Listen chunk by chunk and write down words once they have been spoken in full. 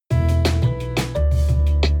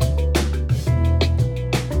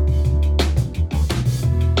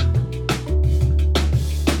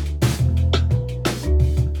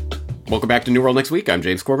Welcome back to New World Next Week. I'm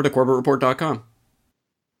James Corbett at CorbettReport.com.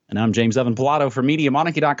 And I'm James Evan Pilato for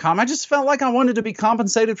MediaMonarchy.com. I just felt like I wanted to be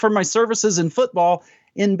compensated for my services in football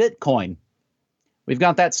in Bitcoin. We've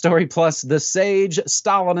got that story, plus the sage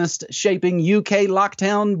Stalinist shaping UK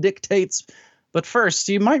lockdown dictates. But first,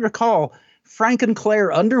 you might recall Frank and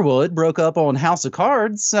Claire Underwood broke up on House of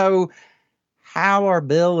Cards. So how are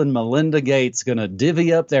Bill and Melinda Gates going to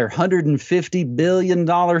divvy up their $150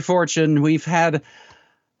 billion fortune? We've had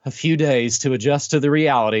a few days to adjust to the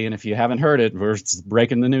reality, and if you haven't heard it, we're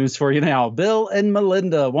breaking the news for you now. Bill and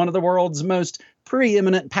Melinda, one of the world's most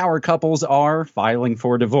preeminent power couples, are filing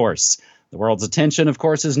for divorce. The world's attention, of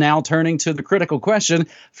course, is now turning to the critical question.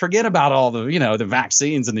 Forget about all the, the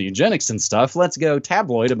vaccines and the eugenics and stuff. Let's go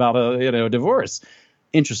tabloid about a divorce.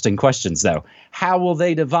 Interesting questions, though. How will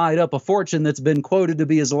they divide up a fortune that's been quoted to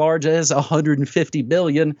be as large as $150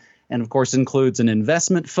 billion? And, of course, includes an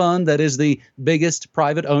investment fund that is the biggest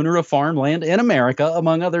private owner of farmland in America,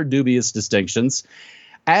 among other dubious distinctions.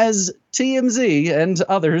 As TMZ and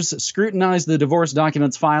others scrutinized the divorce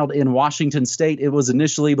documents filed in Washington state, it was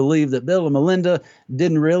initially believed that Bill and Melinda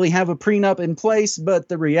didn't really have a prenup in place, but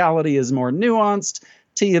the reality is more nuanced.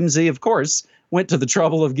 TMZ, of course, went to the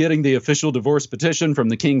trouble of getting the official divorce petition from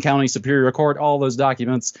the King County Superior Court. All those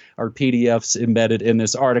documents are PDFs embedded in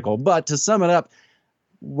this article. But to sum it up,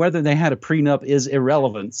 whether they had a prenup is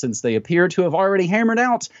irrelevant, since they appear to have already hammered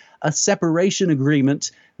out a separation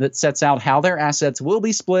agreement that sets out how their assets will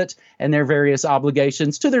be split and their various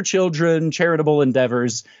obligations to their children, charitable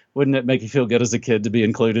endeavors. Wouldn't it make you feel good as a kid to be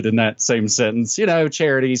included in that same sentence?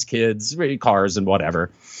 Charities, kids, cars, and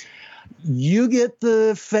whatever. You get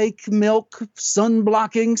the fake milk,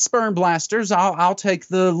 sun-blocking sperm blasters. I'll take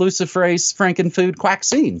the luciferase frankenfood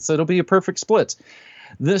quaxine, so it'll be a perfect split.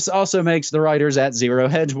 This also makes the writers at Zero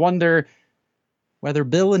Hedge wonder whether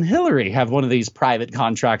Bill and Hillary have one of these private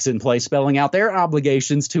contracts in place spelling out their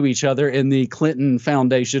obligations to each other in the Clinton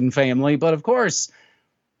Foundation family. But of course,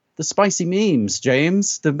 the spicy memes,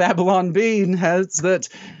 James, the Babylon Bean, has that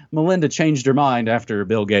Melinda changed her mind after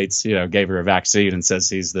Bill Gates, gave her a vaccine and says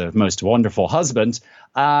he's the most wonderful husband.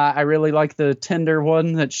 I really like the Tinder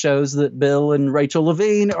one that shows that Bill and Rachel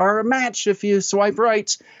Levine are a match if you swipe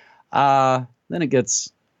right. Then it gets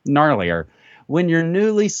gnarlier. When you're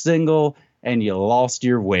newly single and you lost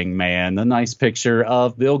your wingman, the nice picture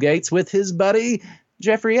of Bill Gates with his buddy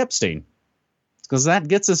Jeffrey Epstein. Because that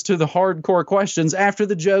gets us to the hardcore questions after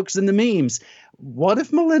the jokes and the memes. What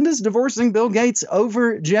if Melinda's divorcing Bill Gates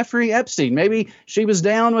over Jeffrey Epstein? Maybe she was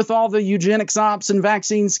down with all the eugenics ops and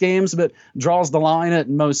vaccine scams, but draws the line at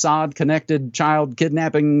Mossad-connected child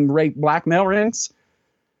kidnapping, rape, blackmail rings?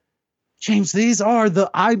 James, these are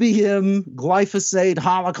the IBM, glyphosate,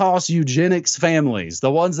 Holocaust, eugenics families,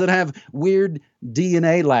 the ones that have weird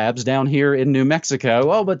DNA labs down here in New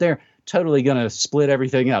Mexico. Oh, but they're totally going to split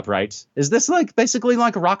everything up, right? Is this basically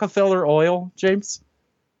like Rockefeller oil, James?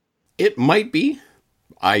 It might be.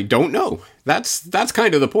 I don't know. That's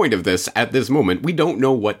kind of the point of this at this moment. We don't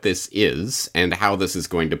know what this is and how this is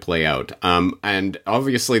going to play out. And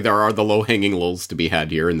obviously there are the low-hanging lulz to be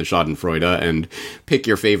had here in the Schadenfreude, and pick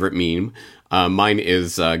your favorite meme. Mine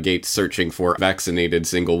is Gates searching for vaccinated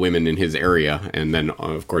single women in his area, and then,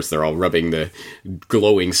 of course, they're all rubbing the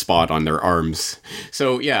glowing spot on their arms.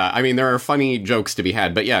 So, yeah, I mean, there are funny jokes to be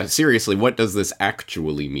had, but yeah, seriously, what does this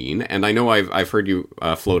actually mean? And I know I've heard you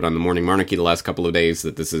float on the Morning Monarchy the last couple of days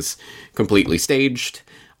that this is completely staged,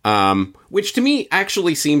 which to me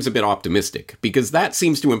actually seems a bit optimistic, because that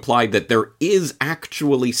seems to imply that there is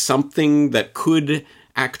actually something that could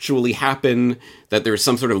actually happen, that there's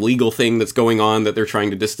some sort of legal thing that's going on that they're trying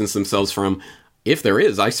to distance themselves from. If there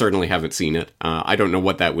is, I certainly haven't seen it. I don't know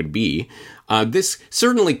what that would be. This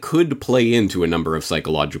certainly could play into a number of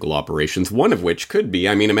psychological operations, one of which could be,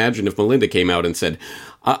 imagine if Melinda came out and said,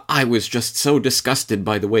 I was just so disgusted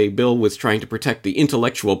by the way Bill was trying to protect the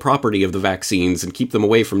intellectual property of the vaccines and keep them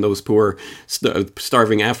away from those poor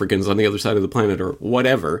starving Africans on the other side of the planet or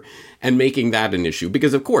whatever, and making that an issue.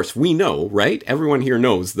 Because, of course, we know, right? Everyone here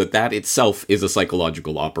knows that itself is a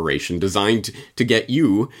psychological operation designed to get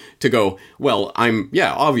you to go, well,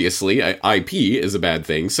 obviously, IP is a bad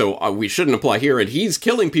thing, so we shouldn't apply here, and he's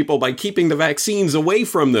killing people by keeping the vaccines away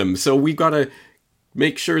from them, so we've got to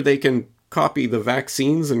make sure they can copy the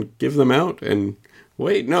vaccines and give them out, and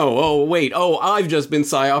I've just been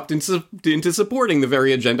psyoped into supporting the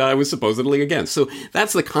very agenda I was supposedly against. So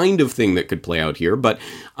that's the kind of thing that could play out here, but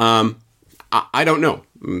I don't know,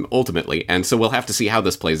 ultimately, and so we'll have to see how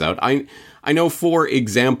this plays out. I know, for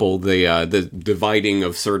example, the dividing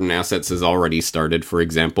of certain assets has already started. For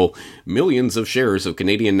example, millions of shares of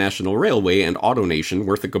Canadian National Railway and AutoNation,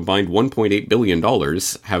 worth a combined $1.8 billion,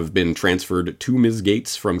 have been transferred to Ms.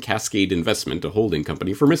 Gates from Cascade Investment, a holding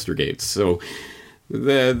company for Mr. Gates. So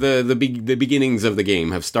the beginnings of the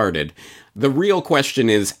game have started. The real question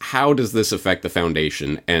is, how does this affect the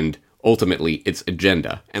foundation and ultimately its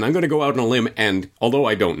agenda? And I'm going to go out on a limb, and although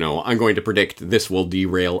I don't know, I'm going to predict this will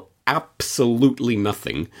derail absolutely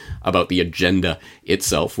nothing about the agenda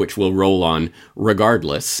itself, which will roll on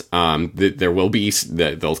regardless. There will be,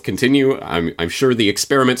 they'll continue. I'm sure the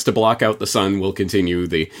experiments to block out the sun will continue.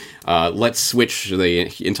 Let's switch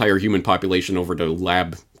the entire human population over to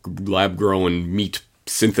lab grown meat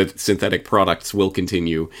synthetic products will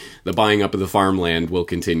continue. The buying up of the farmland will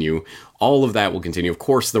continue. All of that will continue. Of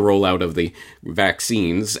course, the rollout of the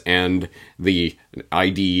vaccines and the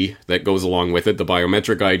ID that goes along with it, the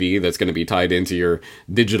biometric ID that's going to be tied into your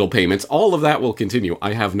digital payments, all of that will continue.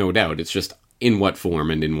 I have no doubt. It's just in what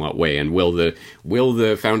form and in what way, and will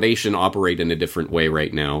the foundation operate in a different way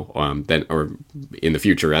right now or in the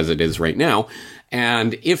future as it is right now?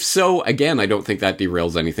 And if so, again, I don't think that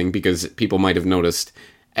derails anything, because people might have noticed.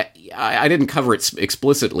 I didn't cover it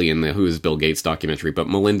explicitly in the Who is Bill Gates documentary, but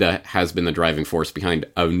Melinda has been the driving force behind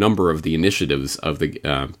a number of the initiatives of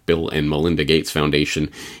the Bill and Melinda Gates Foundation,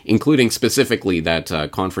 including specifically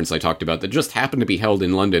that conference I talked about that just happened to be held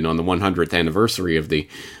in London on the 100th anniversary of the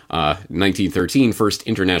 1913 First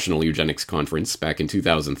International Eugenics Conference back in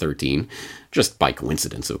 2013, just by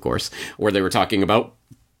coincidence, of course, where they were talking about.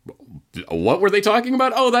 What were they talking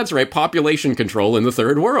about? Oh, that's right, population control in the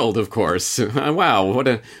third world, of course. Wow,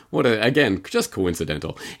 what a again, just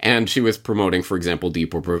coincidental. And she was promoting, for example,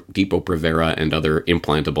 Depo-Provera and other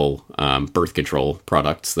implantable birth control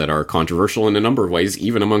products that are controversial in a number of ways,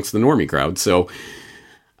 even amongst the normie crowd. So,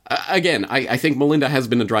 again, I think Melinda has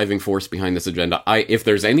been a driving force behind this agenda. If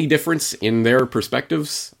there's any difference in their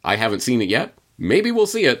perspectives, I haven't seen it yet. Maybe we'll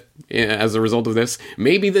see it as a result of this.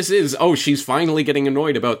 Maybe this is, she's finally getting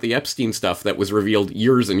annoyed about the Epstein stuff that was revealed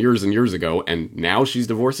years and years and years ago, and now she's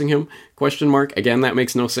divorcing him? ? Again, that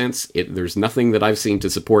makes no sense. There's nothing that I've seen to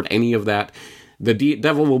support any of that. The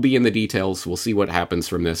devil will be in the details. We'll see what happens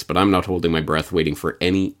from this, but I'm not holding my breath waiting for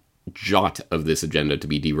any jot of this agenda to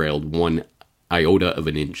be derailed 1 iota of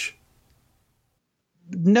an inch.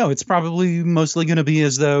 No, it's probably mostly going to be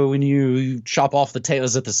as though when you chop off the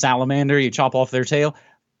tails at the salamander, you chop off their tail,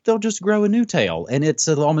 they'll just grow a new tail. And it's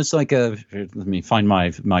almost like let me find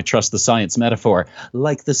my trust the science metaphor,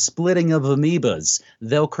 like the splitting of amoebas.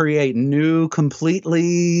 They'll create new,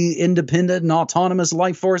 completely independent and autonomous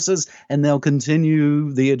life forces, and they'll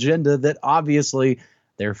continue the agenda that obviously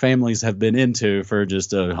their families have been into for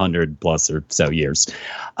just 100 plus or so years.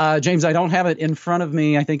 James, I don't have it in front of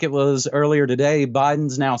me. I think it was earlier today.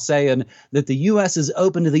 Biden's now saying that the U.S. is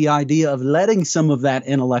open to the idea of letting some of that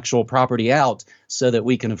intellectual property out so that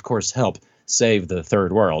we can, of course, help save the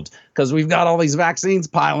third world, because we've got all these vaccines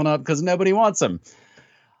piling up because nobody wants them.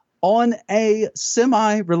 On a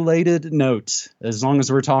semi-related note, as long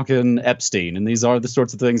as we're talking Epstein, and these are the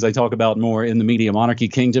sorts of things I talk about more in the Media Monarchy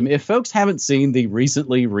Kingdom, if folks haven't seen the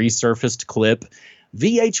recently resurfaced clip,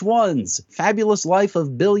 VH1's Fabulous Life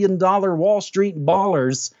of Billion-Dollar Wall Street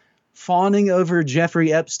Ballers fawning over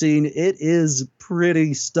Jeffrey Epstein, it is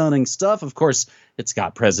pretty stunning stuff. Of course, it's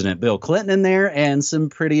got President Bill Clinton in there and some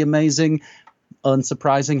pretty amazing,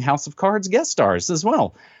 unsurprising House of Cards guest stars as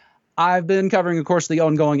well. I've been covering, of course, the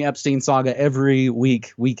ongoing Epstein saga every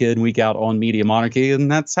week, week in, week out on Media Monarchy, and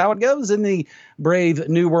that's how it goes in the brave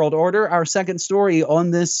New World Order. Our second story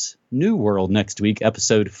on this New World next week,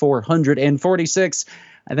 episode 446,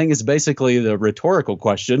 I think is basically the rhetorical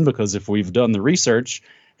question, because if we've done the research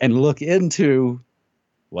and look into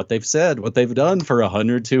what they've said, what they've done for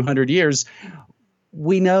 100, 200 years,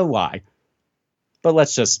 we know why. But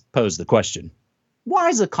let's just pose the question. Why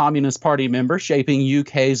is a Communist Party member shaping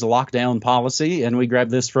UK's lockdown policy? And we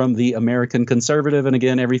grab this from the American Conservative. And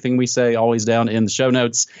again, everything we say always down in the show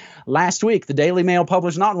notes. Last week, the Daily Mail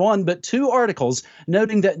published not one, but 2 articles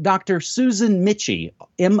noting that Dr. Susan Michie,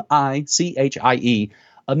 M-I-C-H-I-E,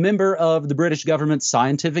 a member of the British government's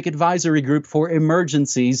Scientific Advisory Group for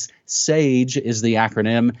Emergencies, SAGE is the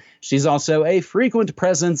acronym. She's also a frequent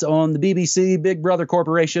presence on the BBC Big Brother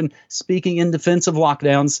Corporation, speaking in defense of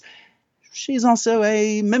lockdowns. She's also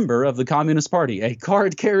a member of the Communist Party, a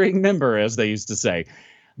card-carrying member, as they used to say.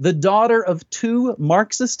 The daughter of 2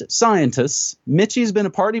 Marxist scientists, Michie's been a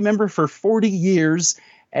party member for 40 years,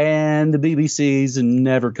 and the BBC's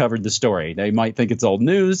never covered the story. They might think it's old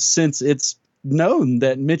news since it's known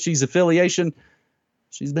that Mitchie's affiliation,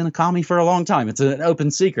 she's been a commie for a long time. It's an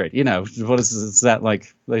open secret. What is that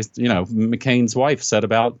like? McCain's wife said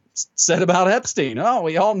about Epstein. Oh,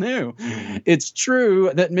 we all knew. It's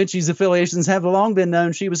true that Mitchie's affiliations have long been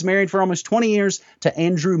known. She was married for almost 20 years to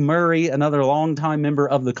Andrew Murray, another longtime member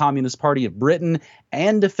of the Communist Party of Britain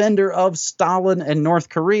and defender of Stalin and North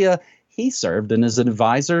Korea. He served as an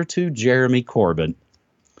advisor to Jeremy Corbyn.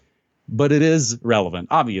 But it is relevant,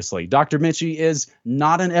 obviously. Dr. Mitchie is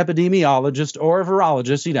not an epidemiologist or a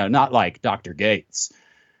virologist, not like Dr. Gates.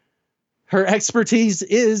 Her expertise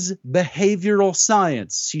is behavioral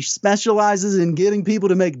science. She specializes in getting people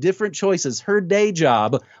to make different choices. Her day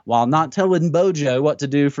job, while not telling Bojo what to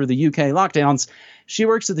do for the UK lockdowns, she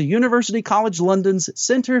works at the University College London's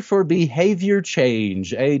Centre for Behaviour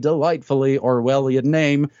Change, a delightfully Orwellian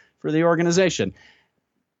name for the organization.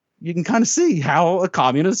 You can kind of see how a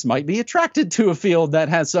communist might be attracted to a field that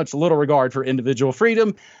has such little regard for individual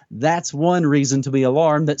freedom. That's one reason to be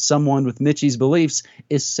alarmed that someone with Mitchie's beliefs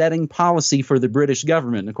is setting policy for the British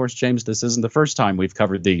government. And of course, James, this isn't the first time we've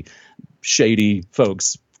covered the shady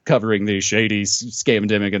folks covering the shady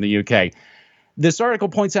scamdemic in the UK. This article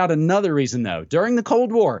points out another reason, though. During the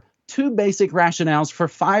Cold War, two basic rationales for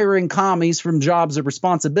firing commies from jobs of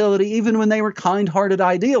responsibility, even when they were kind-hearted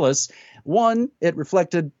idealists. One, it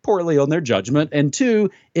reflected poorly on their judgment, and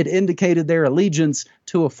two, it indicated their allegiance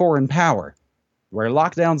to a foreign power. Where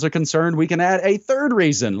lockdowns are concerned, we can add a third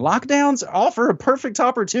reason. Lockdowns offer a perfect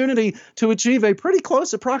opportunity to achieve a pretty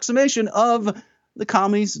close approximation of the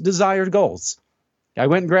commies' desired goals. I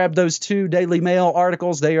went and grabbed those two Daily Mail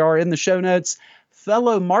articles. They are in the show notes.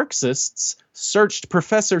 Fellow Marxists searched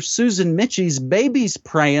Professor Susan Mitchie's baby's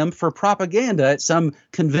pram for propaganda at some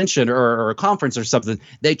convention or a conference or something.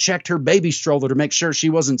 They checked her baby stroller to make sure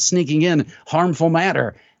she wasn't sneaking in harmful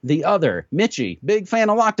matter. The other, Mitchie, big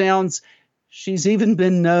fan of lockdowns. She's even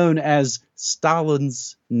been known as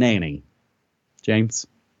Stalin's nanny. James?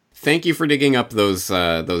 Thank you for digging up those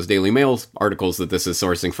Daily Mail articles that this is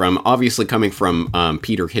sourcing from, obviously coming from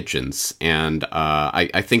Peter Hitchens, and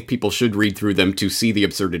I think people should read through them to see the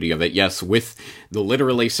absurdity of it. Yes, with the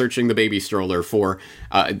literally searching the baby stroller for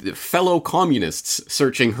fellow communists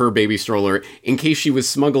searching her baby stroller in case she was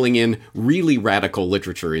smuggling in really radical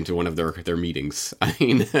literature into one of their meetings. I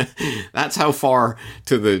mean, that's how far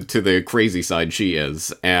to the crazy side she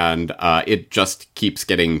is, and it just keeps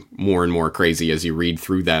getting more and more crazy as you read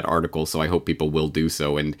through that article, so I hope people will do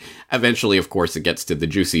so. And eventually, of course, it gets to the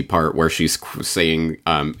juicy part where she's saying,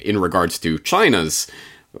 in regards to China's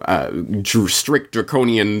strict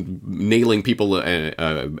draconian nailing people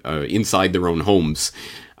inside their own homes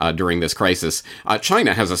during this crisis,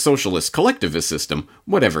 China has a socialist collectivist system,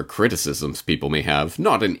 whatever criticisms people may have,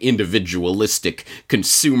 not an individualistic,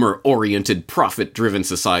 consumer-oriented, profit-driven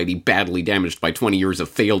society badly damaged by 20 years of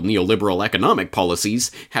failed neoliberal economic policies,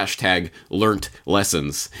 #learnt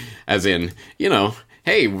lessons. As in,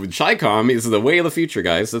 hey, Chi-Com is the way of the future,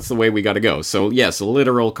 guys. That's the way we gotta go. So yes,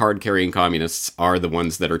 literal card-carrying communists are the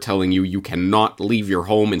ones that are telling you cannot leave your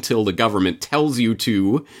home until the government tells you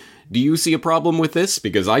to. Do you see a problem with this?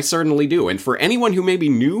 Because I certainly do. And for anyone who may be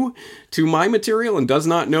new to my material and does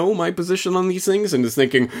not know my position on these things and is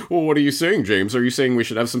thinking, well, what are you saying, James? Are you saying we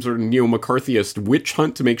should have some sort of neo-McCarthyist witch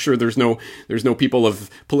hunt to make sure there's no people of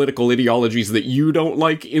political ideologies that you don't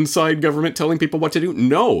like inside government telling people what to do?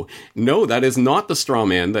 No, that is not the straw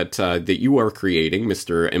man that you are creating,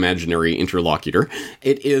 Mr. Imaginary Interlocutor.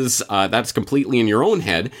 It is, that's completely in your own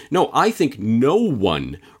head. No, I think no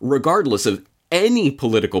one, regardless of any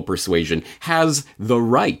political persuasion, has the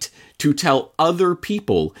right to tell other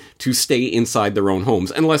people to stay inside their own homes,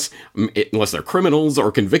 unless they're criminals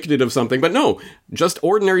or convicted of something. But no, just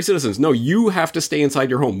ordinary citizens. No, you have to stay inside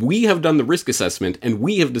your home. We have done the risk assessment, and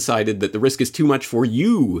we have decided that the risk is too much for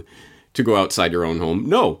you to go outside your own home.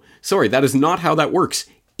 No, sorry, that is not how that works.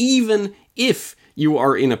 Even if you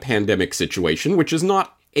are in a pandemic situation, which is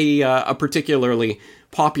not a particularly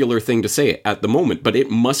popular thing to say at the moment, but it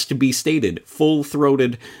must be stated in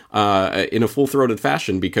a full-throated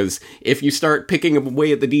fashion, because if you start picking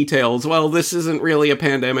away at the details, well, this isn't really a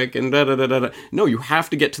pandemic and da-da-da-da-da. No, you have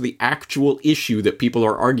to get to the actual issue that people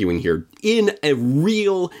are arguing here. In a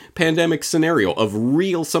real pandemic scenario of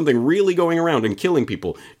something really going around and killing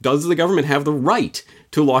people, does the government have the right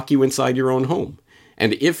to lock you inside your own home?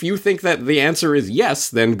 And if you think that the answer is yes,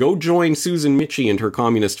 then go join Susan Mitchie and her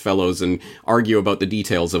communist fellows and argue about the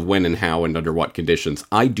details of when and how and under what conditions.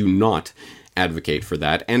 I do not advocate for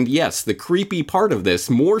that. And yes, the creepy part of this,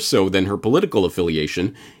 more so than her political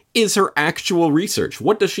affiliation, is her actual research.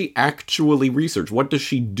 What does she actually research? What does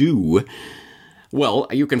she do? Well,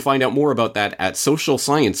 you can find out more about that at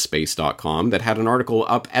socialsciencespace.com that had an article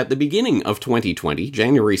up at the beginning of 2020,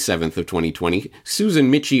 January 7th of 2020,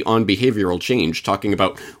 Susan Michie on behavioral change, talking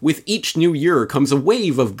about with each new year comes a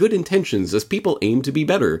wave of good intentions as people aim to be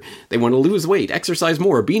better. They want to lose weight, exercise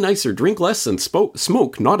more, be nicer, drink less, and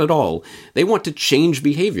smoke not at all. They want to change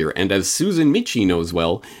behavior, and as Susan Michie knows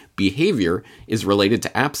well, behavior is related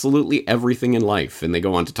to absolutely everything in life. And they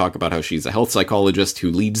go on to talk about how she's a health psychologist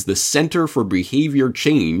who leads the Center for Behavior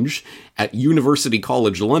Change at University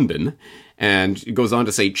College London. And it goes on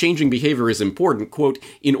to say, changing behavior is important, quote,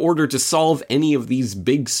 in order to solve any of these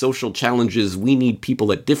big social challenges, we need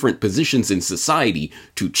people at different positions in society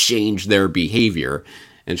to change their behavior.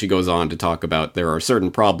 And she goes on to talk about there are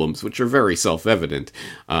certain problems which are very self-evident,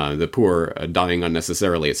 the poor dying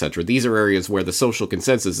unnecessarily, etc. These are areas where the social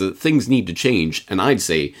consensus is that things need to change, and I'd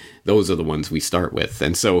say those are the ones we start with.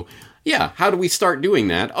 And so, yeah, how do we start doing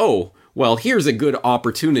that? Oh, well, here's a good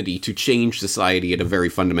opportunity to change society at a very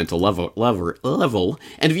fundamental level.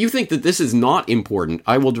 And if you think that this is not important,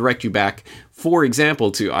 I will direct you back, for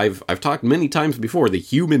example, to I've talked many times before, the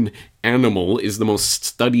human animal is the most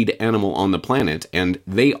studied animal on the planet, and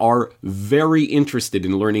they are very interested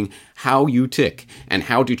in learning how you tick and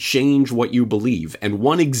how to change what you believe. And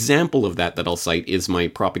one example of that I'll cite is my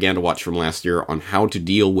propaganda watch from last year on how to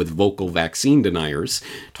deal with vocal vaccine deniers,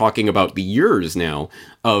 talking about the years now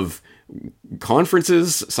of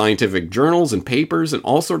conferences, scientific journals and papers and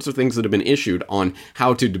all sorts of things that have been issued on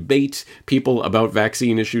how to debate people about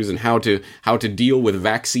vaccine issues and how to deal with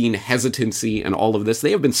vaccine hesitancy and all of this.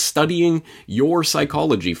 They have been studying your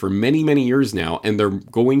psychology for many, many years now, and they're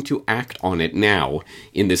going to act on it now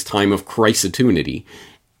in this time of crisis-tunity.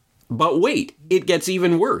 But wait, it gets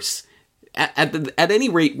even worse. At any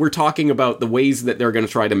rate, we're talking about the ways that they're going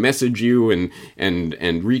to try to message you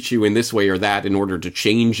and reach you in this way or that in order to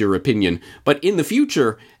change your opinion. But in the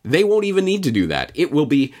future, they won't even need to do that. It will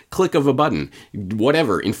be click of a button,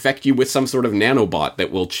 whatever, infect you with some sort of nanobot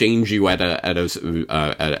that will change you at a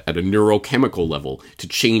neurochemical level to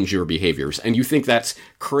change your behaviors. And you think that's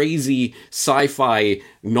crazy sci-fi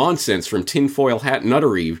nonsense from tinfoil hat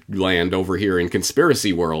nuttery land over here in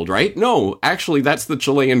conspiracy world, right? No, actually, that's the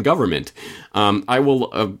Chilean government. I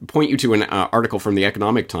will point you to an article from the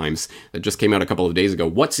Economic Times that just came out a couple of days ago.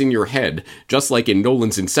 What's in your head? Just like in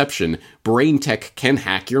Nolan's Inception, brain tech can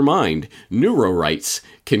hack your mind. Neurorights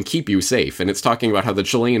can keep you safe. And it's talking about how the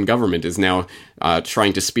Chilean government is now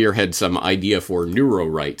trying to spearhead some idea for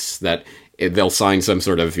neurorights, that they'll sign some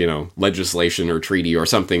sort of, legislation or treaty or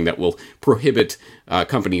something that will prohibit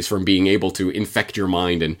companies from being able to infect your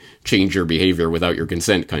mind and change your behavior without your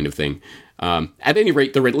consent, kind of thing. At any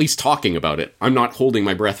rate, they're at least talking about it. I'm not holding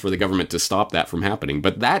my breath for the government to stop that from happening,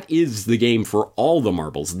 but that is the game for all the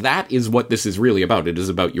marbles. That is what this is really about. It is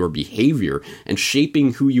about your behavior and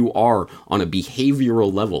shaping who you are on a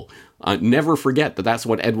behavioral level. Never forget that that's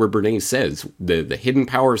what Edward Bernays says. The hidden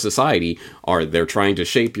power of society they're trying to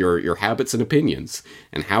shape your habits and opinions.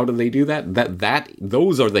 And how do they do that?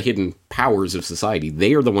 Those are the hidden powers of society.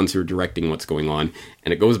 They are the ones who are directing what's going on.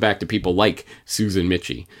 And it goes back to people like Susan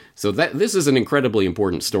Michie. So this is an incredibly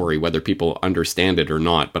important story, whether people understand it or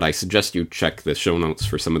not. But I suggest you check the show notes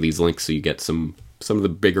for some of these links so you get some of the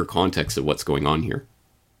bigger context of what's going on here.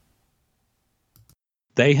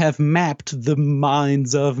 They have mapped the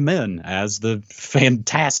minds of men, as the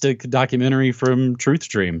fantastic documentary from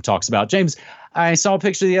TruthStream talks about. James, I saw a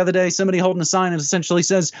picture the other day, somebody holding a sign that essentially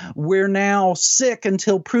says, "We're now sick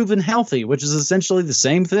until proven healthy," which is essentially the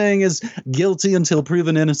same thing as guilty until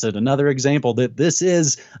proven innocent. Another example that this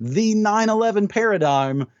is the 9/11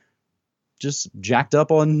 paradigm, just jacked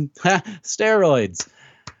up on steroids.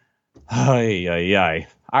 Ay, ay, ay.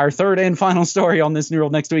 Our third and final story on this New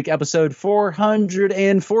World Next Week, episode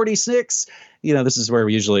 446. This is where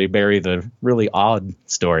we usually bury the really odd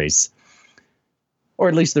stories, or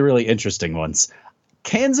at least the really interesting ones.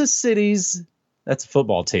 Kansas City's, that's a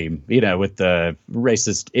football team, with the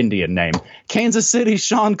racist Indian name. Kansas City's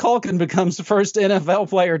Sean Culkin becomes the first NFL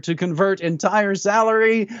player to convert entire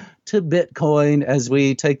salary to Bitcoin, as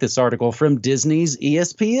we take this article from Disney's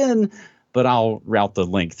ESPN. But I'll route the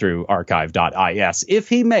link through archive.is. If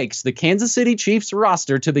he makes the Kansas City Chiefs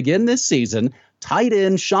roster to begin this season, tight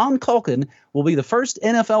end Sean Culkin will be the first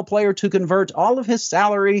NFL player to convert all of his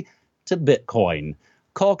salary to Bitcoin.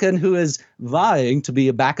 Culkin, who is vying to be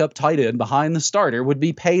a backup tight end behind the starter, would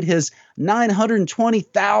be paid his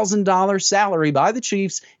 $920,000 salary by the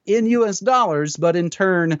Chiefs in U.S. dollars, but in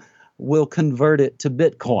turn will convert it to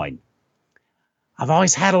Bitcoin. I've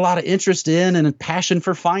always had a lot of interest in and a passion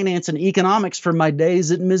for finance and economics from my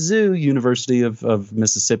days at Mizzou, University of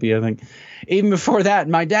Mississippi, I think. Even before that,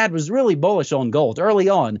 my dad was really bullish on gold. Early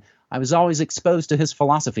on, I was always exposed to his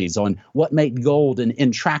philosophies on what made gold an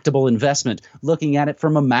intractable investment, looking at it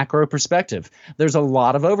from a macro perspective. There's a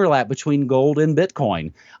lot of overlap between gold and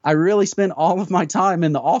Bitcoin. I really spent all of my time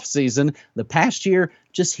in the off season, the past year,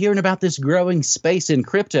 just hearing about this growing space in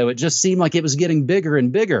crypto. It just seemed like it was getting bigger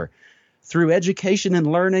and bigger. Through education and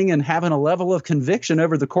learning and having a level of conviction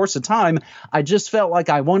over the course of time, I just felt like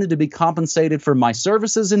I wanted to be compensated for my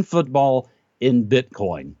services in football in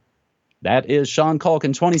Bitcoin. That is Sean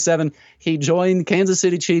Culkin, 27. He joined Kansas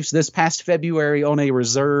City Chiefs this past February on a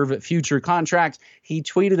reserve future contract. He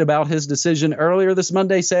tweeted about his decision earlier this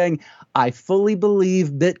Monday saying, "I fully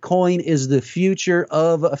believe Bitcoin is the future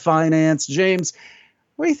of finance." James,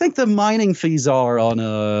 what do you think the mining fees are on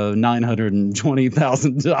a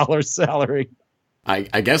 $920,000 salary?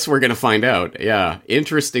 I guess we're going to find out. Yeah,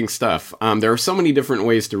 interesting stuff. There are so many different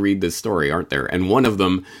ways to read this story, aren't there? And one of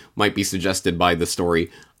them might be suggested by the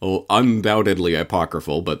story, undoubtedly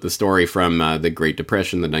apocryphal, but the story from the Great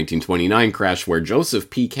Depression, the 1929 crash, where Joseph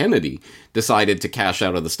P. Kennedy decided to cash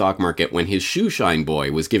out of the stock market when his shoeshine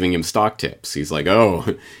boy was giving him stock tips. He's like, oh,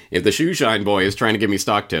 if the shoeshine boy is trying to give me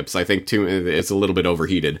stock tips, I think it's a little bit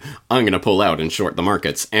overheated. I'm going to pull out and short the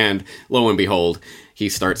markets. And lo and behold, he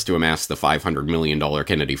starts to amass the $500 million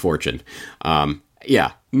Kennedy fortune.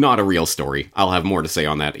 Yeah, not a real story. I'll have more to say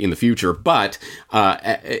on that in the future, but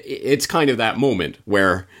it's kind of that moment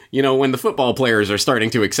where, you know, when the football players are starting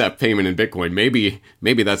to accept payment in Bitcoin,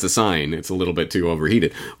 maybe that's a sign it's a little bit too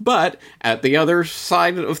overheated. But at the other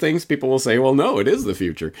side of things, people will say, well, no, it is the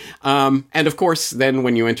future. And of course, then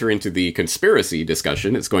when you enter into the conspiracy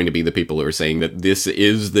discussion, it's going to be the people who are saying that this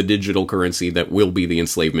is the digital currency that will be the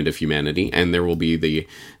enslavement of humanity, and there will be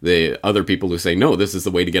the other people who say, no, this is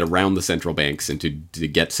the way to get around the central banks and to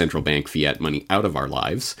get central bank fiat money out of our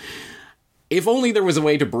lives. If only there was a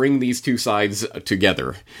way to bring these two sides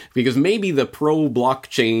together, because maybe the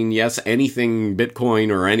pro-blockchain, yes, anything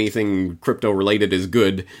Bitcoin or anything crypto-related is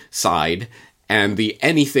good side, and the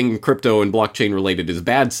anything crypto and blockchain related is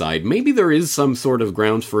bad side, maybe there is some sort of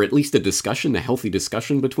grounds for at least a discussion, a healthy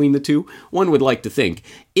discussion between the two. One would like to think.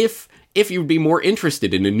 If you'd be more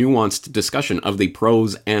interested in a nuanced discussion of the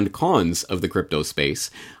pros and cons of the crypto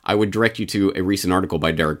space, I would direct you to a recent article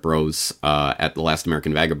by Derek Brose at The Last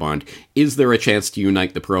American Vagabond. Is there a chance to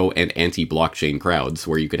unite the pro and anti-blockchain crowds,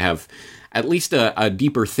 where you could have at least a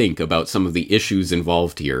deeper think about some of the issues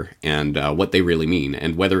involved here and what they really mean,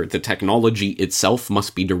 and whether the technology itself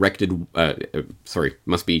must be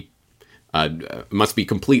must be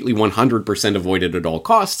completely 100% avoided at all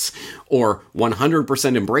costs, or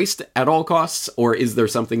 100% embraced at all costs, or is there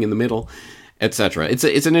something in the middle, etc. It's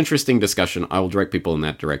an interesting discussion. I will direct people in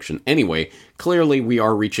that direction. Anyway, clearly we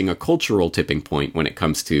are reaching a cultural tipping point when it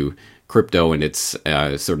comes to crypto and its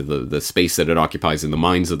sort of the space that it occupies in the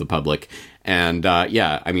minds of the public. And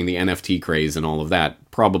yeah, I mean, the NFT craze and all of that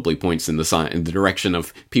probably points in the direction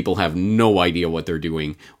of people have no idea what they're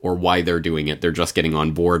doing or why they're doing it. They're just getting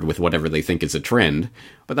on board with whatever they think is a trend.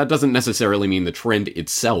 But that doesn't necessarily mean the trend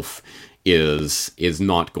itself is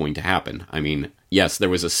not going to happen. I mean, yes, there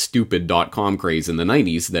was a stupid .com craze in the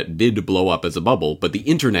 90s that did blow up as a bubble, but the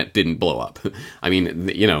internet didn't blow up. I mean,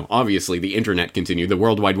 you know, obviously the internet continued, the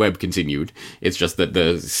World Wide Web continued. It's just that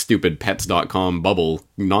the stupid pets.com bubble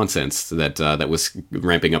nonsense that was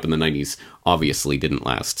ramping up in the 90s obviously didn't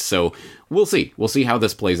last. So we'll see. We'll see how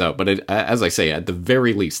this plays out. But as I say, at the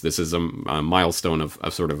very least, this is a milestone of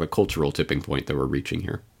sort of a cultural tipping point that we're reaching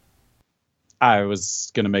here. I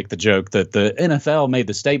was going to make the joke that the NFL made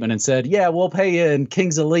the statement and said, yeah, we'll pay you in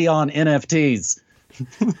Kings of Leon NFTs.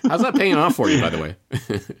 How's that paying off for you, by the way?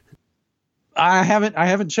 I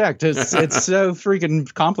haven't checked. It's so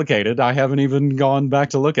freaking complicated. I haven't even gone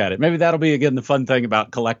back to look at it. Maybe that'll be, again, the fun thing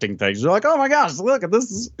about collecting things. You're like, oh my gosh, look at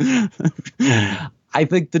this. I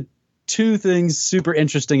think the two things super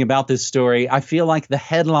interesting about this story, I feel like the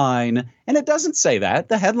headline, and it doesn't say that,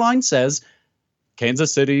 the headline says,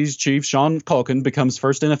 Kansas City's chief Sean Culkin becomes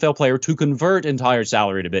first NFL player to convert entire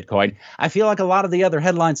salary to Bitcoin. I feel like a lot of the other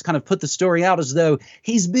headlines kind of put the story out as though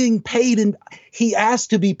he's being paid and he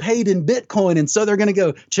asked to be paid in Bitcoin. And so they're going to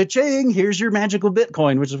go, cha-ching, here's your magical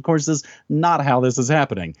Bitcoin, which of course is not how this is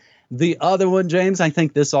happening. The other one, James, I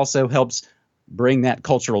think this also helps bring that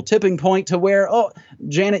cultural tipping point to where,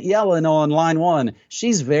 Janet Yellen on Line 1,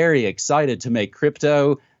 she's very excited to make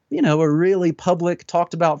crypto, you know, a really public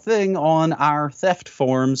talked about thing on our theft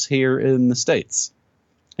forums here in the States.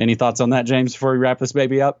 Any thoughts on that, James, before we wrap this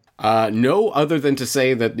baby up? No, other than to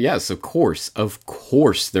say that, yes, of course,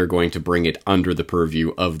 they're going to bring it under the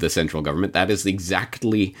purview of the central government. That is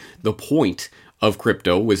exactly the point of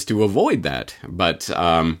crypto, was to avoid that. But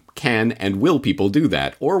can and will people do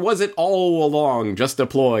that? Or was it all along just a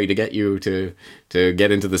ploy to get you to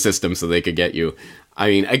get into the system so they could get you? I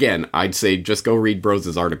mean, again, I'd say just go read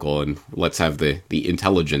Brose' article and let's have the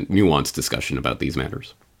intelligent, nuanced discussion about these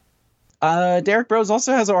matters. Derek Brose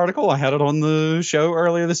also has an article. I had it on the show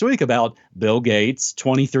earlier this week about Bill Gates,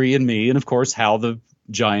 23andMe, and of course how the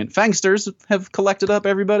giant fangsters have collected up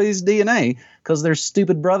everybody's DNA because their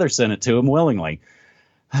stupid brother sent it to them willingly.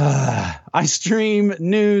 I stream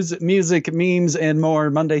news, music, memes, and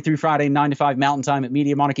more Monday through Friday, 9 to 5 Mountain Time at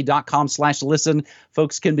MediaMonarchy.com/listen.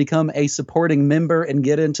 Folks can become a supporting member and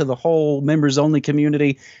get into the whole members-only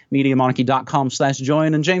community,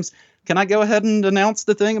 MediaMonarchy.com/join. And James, can I go ahead and announce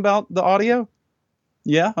the thing about the audio?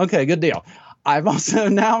 Yeah? Okay, good deal. I've also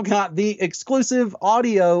now got the exclusive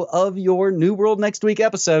audio of your New World Next Week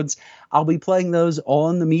episodes. I'll be playing those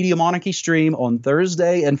on the Media Monarchy stream on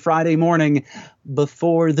Thursday and Friday morning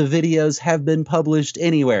before the videos have been published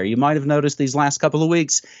anywhere. You might have noticed these last couple of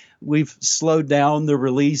weeks, we've slowed down the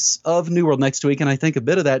release of New World Next Week. And I think a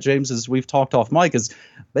bit of that, James, as we've talked off mic, is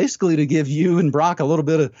basically to give you and Brock a little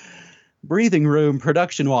bit of breathing room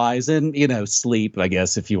production wise and, sleep, I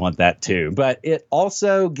guess, if you want that too. But it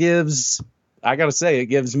also gives, I got to say, it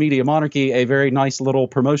gives Media Monarchy a very nice little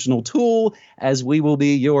promotional tool, as we will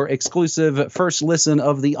be your exclusive first listen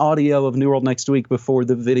of the audio of New World Next Week before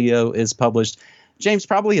the video is published. James,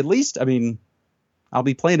 probably at least, I'll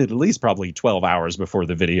be playing it at least probably 12 hours before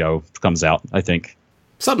the video comes out, I think.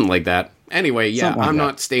 Something like that. Anyway, yeah, I'm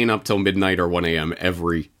not staying up till midnight or 1 a.m.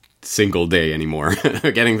 every single day anymore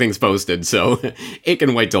getting things posted, so it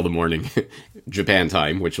can wait till the morning Japan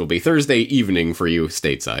time, which will be Thursday evening for you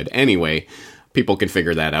stateside. Anyway, people can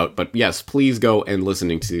figure that out, but yes, please go and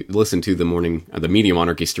listen to the Media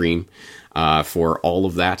Monarchy stream for all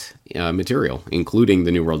of that material, including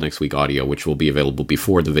the New World Next Week audio, which will be available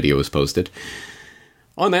before the video is posted.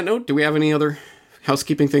 On that note, do we have any other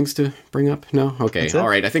housekeeping things to bring up? No? Okay. All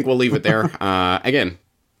right. I think we'll leave it there. Again,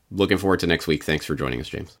 looking forward to next week. Thanks for joining us,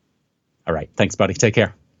 James. All right. Thanks, buddy. Take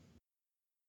care.